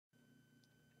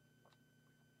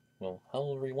Well,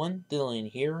 hello everyone,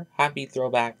 Dylan here. Happy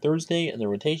Throwback Thursday, and the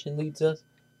rotation leads us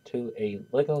to a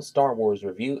LEGO Star Wars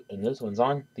review, and this one's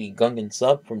on the Gungan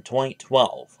sub from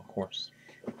 2012, of course.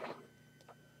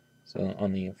 So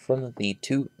on the front of the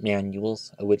two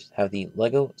manuals, which have the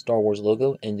LEGO Star Wars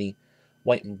logo and the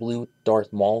white and blue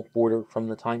Darth Maul border from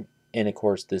the time, and of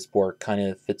course this border kind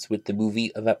of fits with the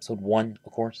movie of Episode 1,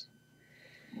 of course.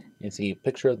 You see a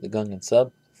picture of the Gungan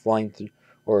sub flying through,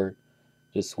 or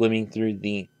just swimming through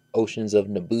the oceans of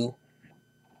Naboo.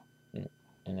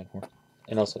 And of course,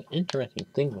 and also interesting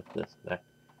thing with this that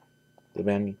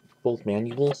both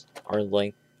manuals are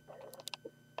like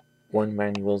one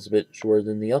manual's a bit shorter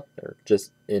than the other,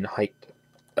 just in height.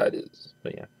 That is,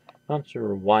 but yeah, not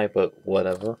sure why, but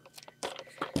whatever.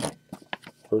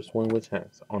 First one, which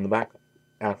has on the back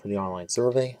after the online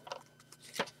survey,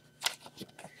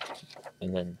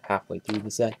 and then halfway through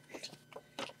the set,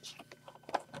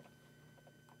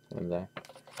 and then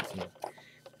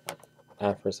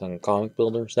after some comic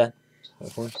builder set,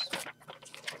 of course,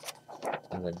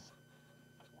 and then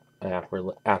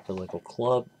after Lego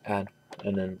Club, and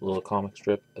then a little comic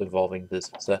strip involving this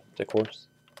set, of course.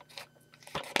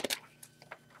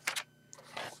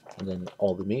 And then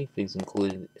all the minifigs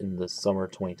included in the Summer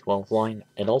 2012 line,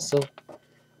 and also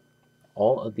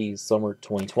all of the Summer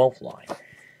 2012 line,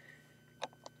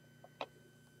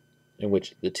 in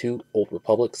which the two Old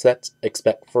Republic sets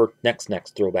expect for next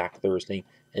Throwback Thursday,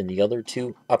 and the other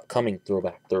two upcoming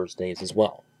Throwback Thursdays as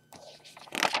well.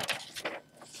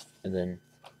 And then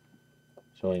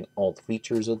showing all the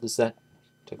features of the set,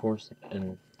 of course,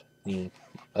 and the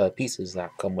pieces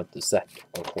that come with the set,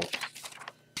 of course.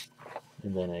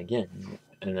 And then again,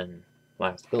 and then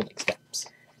last building steps.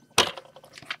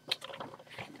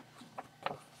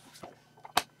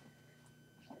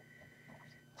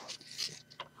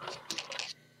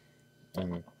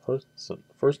 And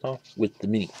first off with the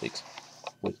minifigs,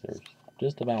 which there's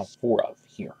just about 4 of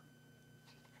here.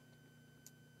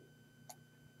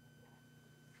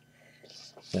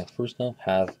 Now, first off,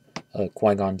 have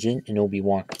Qui-Gon Jinn and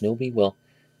Obi-Wan Kenobi. Well,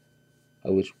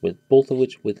 both of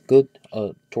which with good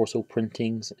torso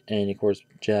printings, and of course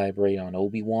Jedi Braid on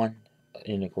Obi-Wan,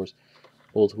 and of course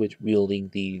both of which wielding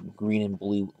the green and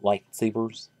blue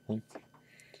lightsabers.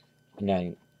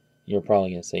 Now, you're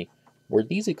probably gonna say, were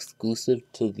these exclusive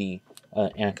to the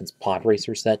Anakin's Pod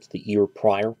Racer set the year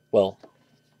prior? Well,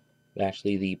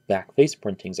 actually, the back face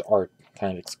printings are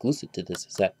kind of exclusive to this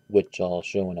set, which I'll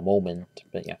show in a moment,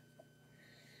 but yeah.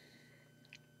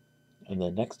 And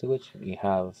then next to which, we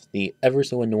have the ever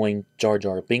so annoying Jar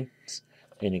Jar Binks,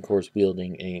 and of course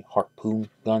wielding a harpoon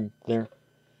gun there.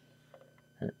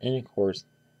 And of course,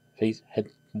 head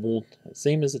mold,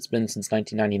 same as it's been since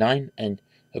 1999, and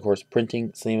of course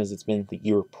printing, same as it's been the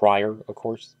year prior, of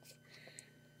course.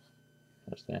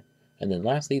 And then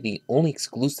lastly, the only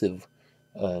exclusive,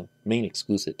 main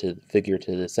exclusive to the figure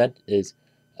to the set is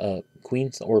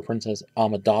Queen or Princess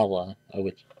Amidala,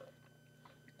 which,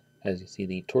 as you see,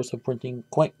 the torso printing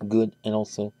quite good, and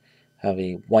also have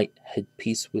a white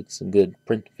headpiece with some good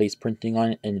face printing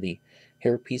on it, and the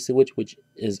hair piece of which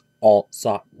is all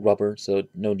soft rubber, so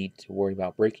no need to worry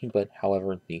about breaking. But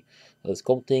however, the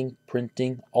sculpting,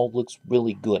 printing, all looks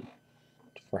really good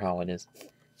for how it is.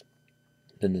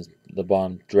 Then there's the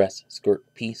bottom dress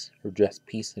piece,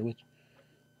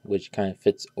 which kind of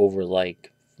fits over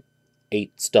like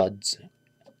 8 studs,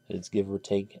 it's give or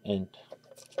take, and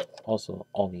also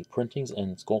all the printings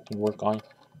and sculpting work on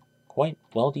quite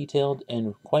well detailed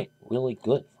and quite really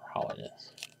good for how it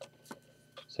is.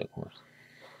 So of course,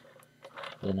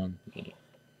 then on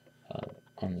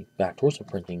the back torso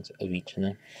printings of each of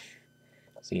them,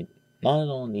 see, not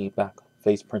only back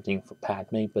face printing for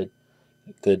Padme, but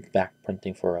good back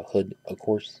printing for a hood, of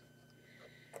course.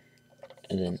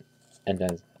 And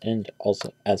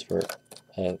also as for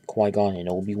Qui-Gon and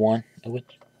Obi-Wan,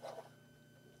 which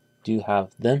do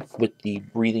have them with the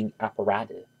breathing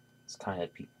apparatus kind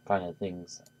of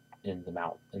things in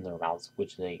their mouths,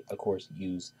 which they of course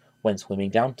use when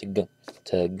swimming down to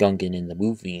Gungan in the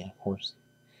movie, of course.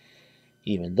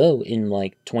 Even though in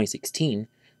like 2016,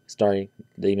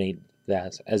 they made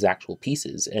that as actual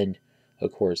pieces, and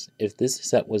of course, if this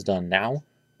set was done now,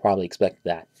 probably expect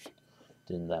that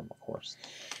in them, of course.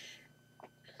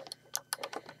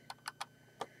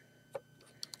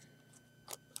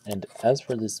 And as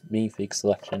for this minifig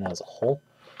selection as a whole,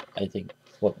 I think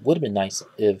what would have been nice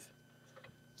if,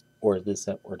 or this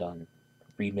set were done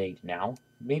remade now,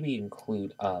 maybe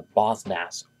include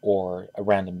Bosnas or a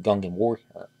random Gungan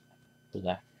warrior for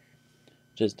that.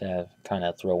 Just to have kind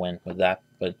of throw in with that,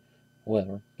 but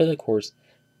whatever. But of course,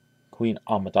 Queen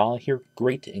Amidala here,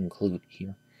 great to include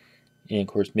here. and of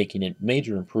course making it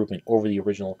major improvement over the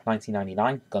original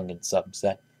 1999 Gungan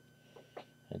subset.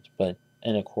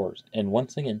 And of course, and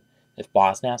once again, if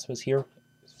Bosnas was here,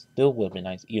 still would have been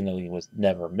nice, even though he was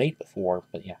never made before.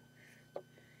 But yeah,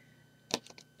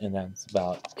 and that's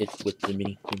about it with the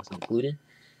mini things included.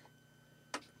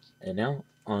 And now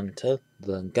on to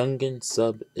the Gungan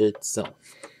sub itself,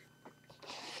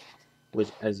 which,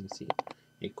 as you see,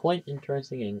 a quite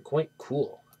interesting and quite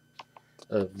cool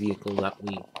vehicle that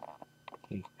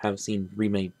we have seen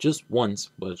remade just once,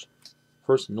 was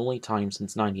first and only time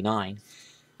since '99.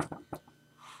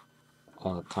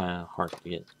 Kind of hard to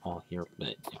get all here,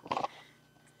 but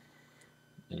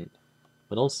yeah.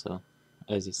 But also,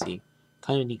 as you see,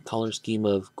 kind of neat color scheme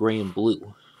of gray and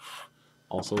blue,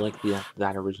 also like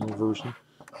that original version,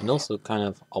 and also kind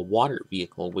of a water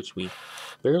vehicle, which we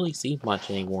barely see much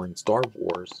anymore in Star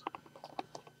Wars.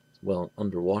 Well,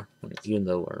 underwater, even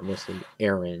though are mostly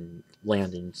air and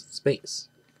land and space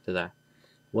to that.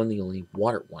 One of the only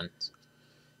water ones.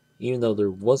 Even though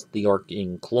there was the arc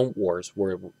in Clone Wars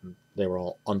where they were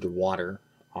all underwater,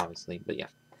 obviously, but yeah.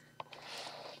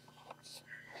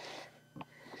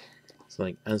 So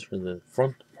like, as for the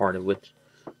front part of which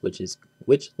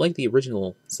like the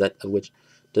original set of which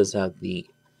does have the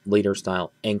later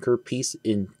style anchor piece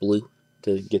in blue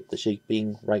to get the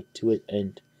shaping right to it,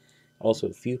 and also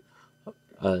a few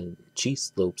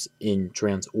cheese slopes in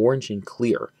trans orange and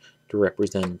clear to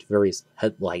represent various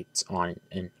headlights on it,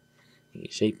 and the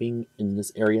shaping in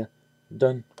this area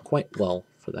done quite well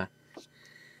for that.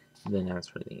 And then as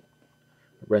for the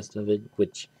rest of it,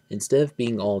 which instead of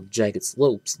being all jagged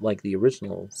slopes like the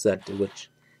original set, which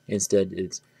instead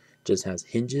it just has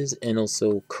hinges and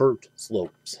also curved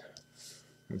slopes,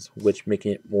 which make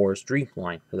it more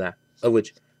streamlined for that, of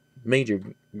which major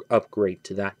upgrade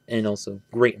to that, and also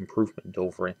great improvement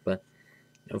over it, but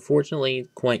unfortunately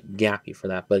quite gappy for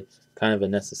that, but kind of a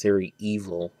necessary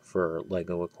evil for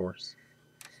LEGO, of course.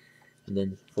 And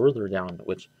then further down,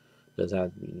 which does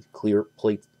have these clear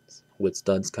plates with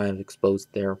studs kind of exposed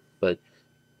there, but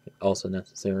also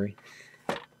necessary.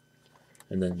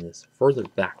 And then this further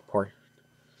back part,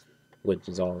 which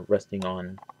is all resting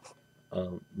on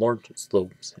large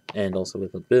slopes, and also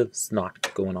with a bit of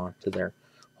snot going on to there,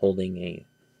 holding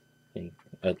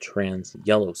a trans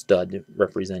yellow stud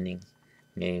representing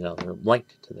another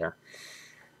light to there.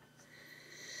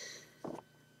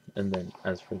 And then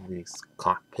as for this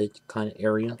cockpit kind of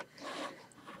area,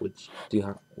 which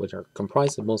are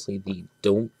comprised of mostly the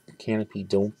canopy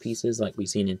dome pieces like we've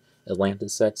seen in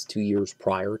Atlantis sets 2 years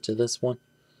prior to this one,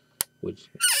 which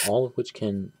all of which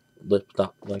can lift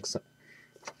up like so.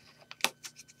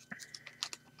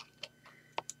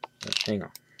 Hang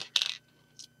on.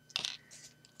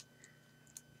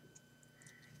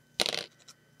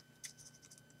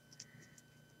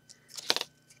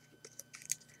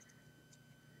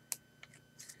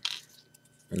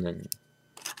 And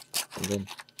then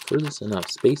for this enough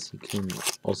space, you can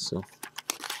also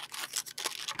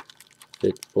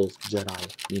fit both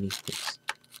Jedi minifigs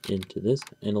into this,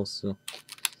 and also,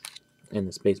 and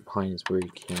the space behind is where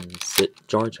you can sit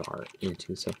Jar Jar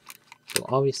into. So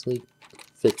obviously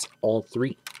fits all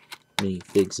 3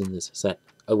 minifigs in this set,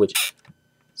 of which,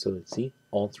 so see,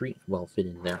 all 3 well fit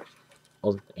in there.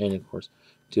 And of course,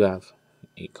 to have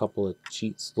a couple of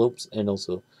cheat slopes and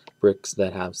also bricks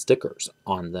that have stickers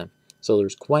on them. So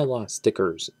there's quite a lot of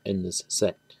stickers in this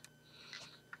set,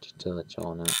 to let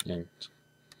y'all know. And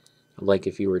like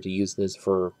if you were to use this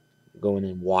for going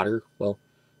in water, well,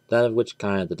 that of which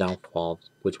kind of the downfall,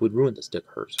 which would ruin the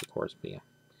stickers, of course. But yeah.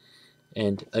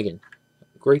 And again,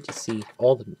 great to see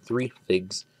all the 3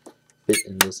 figs fit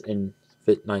in this and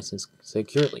fit nice and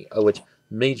securely, of which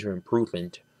major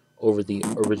improvement over the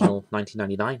original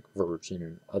 1999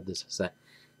 version of this set.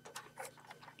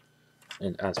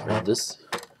 And as for this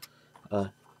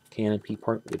canopy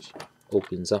part, which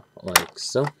opens up like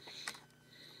so,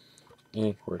 and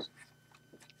of course,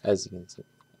 as you can see,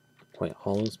 quite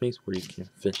hollow space where you can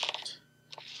fit,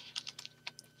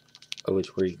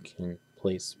 where you can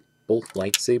place both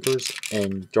lightsabers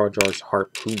and Jar Jar's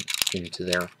harpoon into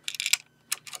there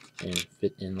and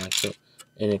fit in like so.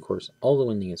 And of course,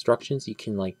 although in the instructions you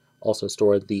can like also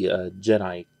store the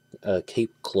Jedi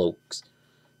cape cloaks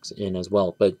in as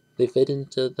well, but they fit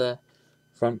into the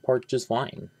front part just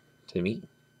fine to me.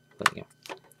 But yeah.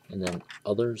 And then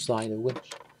other side of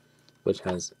which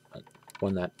has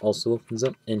one that also opens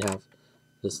up and have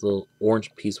this little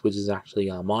orange piece, which is actually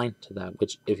mine to that,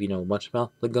 which if you know much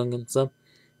about the Gungan sub,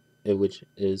 which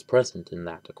is present in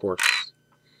that, of course,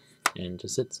 and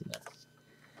just sits in there.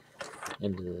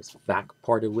 And this back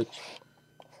part of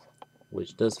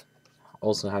which does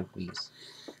also have these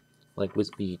like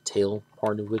with the tail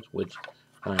part of it, which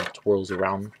kind of twirls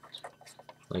around,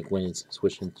 like when it's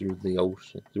swishing through the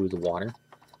ocean, through the water,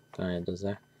 kind of does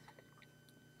that.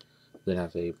 Then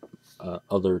have a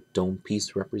other dome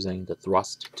piece representing the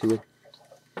thrust to it,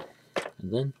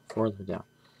 and then further down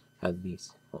have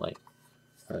these like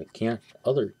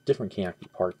other different canopy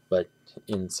part, but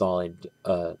in solid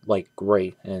light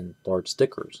gray and large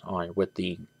stickers on it with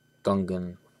the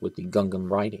Gungan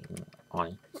writing on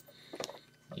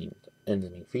it. And the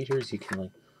main features, you can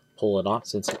like pull it off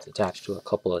since it's attached to a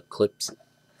couple of clips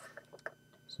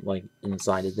like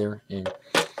inside of there, and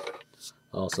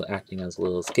also acting as a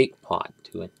little escape pod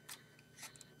to it,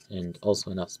 and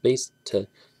also enough space to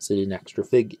sit an extra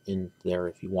fig in there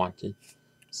if you wanted.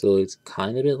 So it's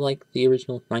kind of a bit like the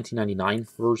original 1999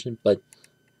 version, but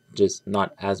just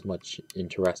not as much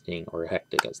interesting or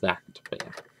hectic as that. But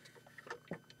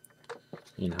yeah.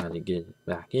 And how to get it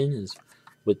back in is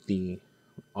with the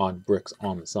odd bricks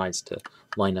on the sides to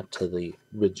line up to the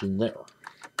ridge in there.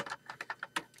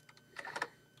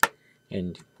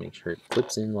 And make sure it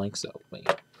clips in like so. But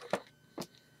yeah.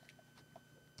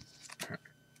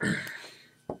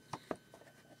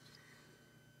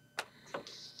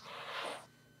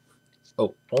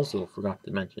 Oh, also forgot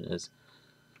to mention is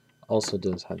also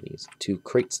does have these two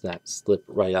crates that slip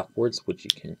right upwards, which you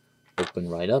can open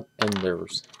right up, and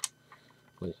there's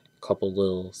with a couple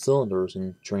little cylinders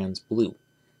in trans blue,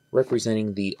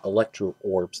 representing the electro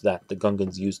orbs that the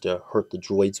Gungans used to hurt the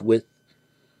droids with.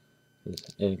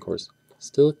 And of course,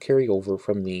 still carry over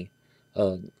from the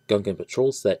Gungan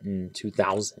Patrol set in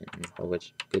 2000,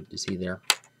 which good to see there.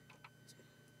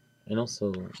 And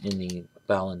also in the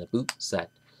Battle in the Boot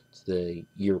set the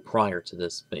year prior to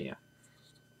this, but yeah.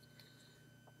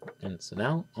 And so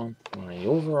now on my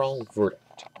overall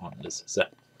verdict on this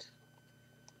set.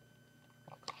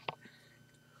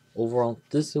 Overall,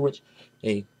 this is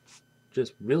a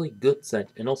just really good set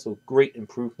and also great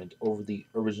improvement over the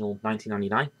original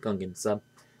 1999 Gungan sub.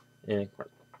 And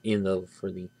even though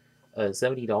for the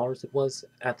 $70 it was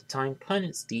at the time, kind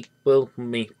of steep, well,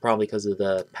 probably because of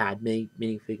the Padme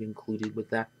minifig included with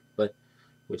that, but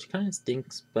which kind of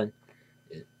stinks. But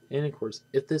and of course,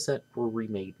 if this set were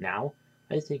remade now,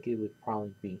 I think it would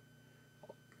probably be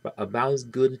about as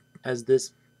good as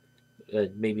this,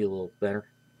 maybe a little better.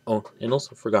 Oh, and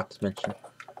also forgot to mention,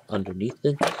 underneath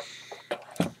it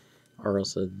are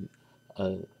also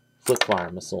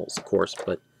flip-fire missiles, of course.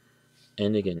 But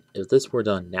and again, if this were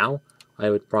done now, I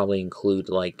would probably include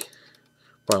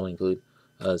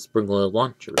sprinkler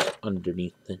launchers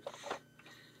underneath it,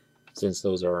 since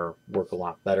those work a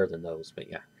lot better than those. But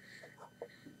yeah.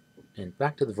 And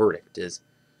back to the verdict is,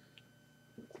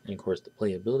 and of course, the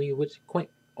playability, which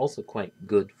also quite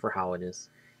good for how it is,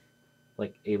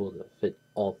 like able to fit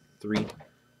all three,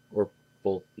 or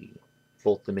both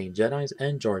the main Jedi's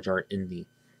and Jar Jar in the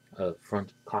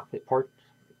front cockpit part,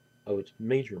 which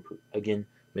major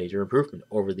improvement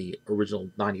over the original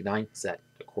 99 set,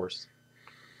 of course.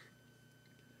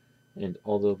 And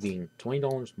although being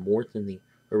 $20 more than the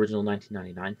original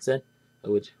 1999 set,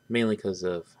 which mainly because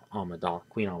of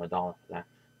Queen Amidala for that.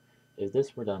 If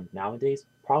this were done nowadays,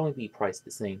 probably be priced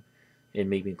the same, and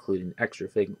maybe include an extra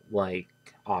fig like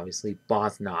obviously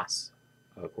Bosnas,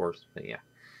 of course. But yeah.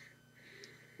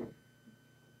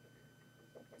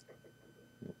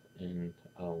 And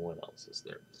what else is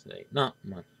there to say? Not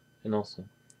much. And also,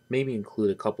 maybe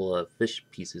include a couple of fish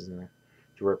pieces in there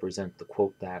to represent the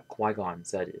quote that Qui-Gon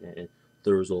said,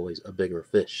 "There's always a bigger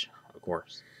fish," of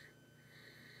course.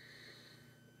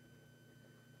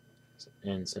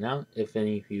 And so now, if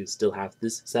any of you still have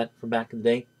this set from back in the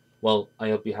day, well, I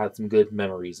hope you had some good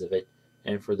memories of it.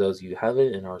 And for those of you who have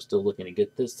it and are still looking to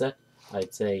get this set,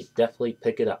 I'd say definitely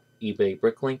pick it up. eBay,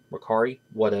 Bricklink, Mercari,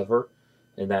 whatever.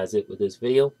 And that is it with this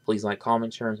video. Please like,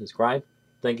 comment, share, and subscribe.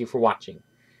 Thank you for watching.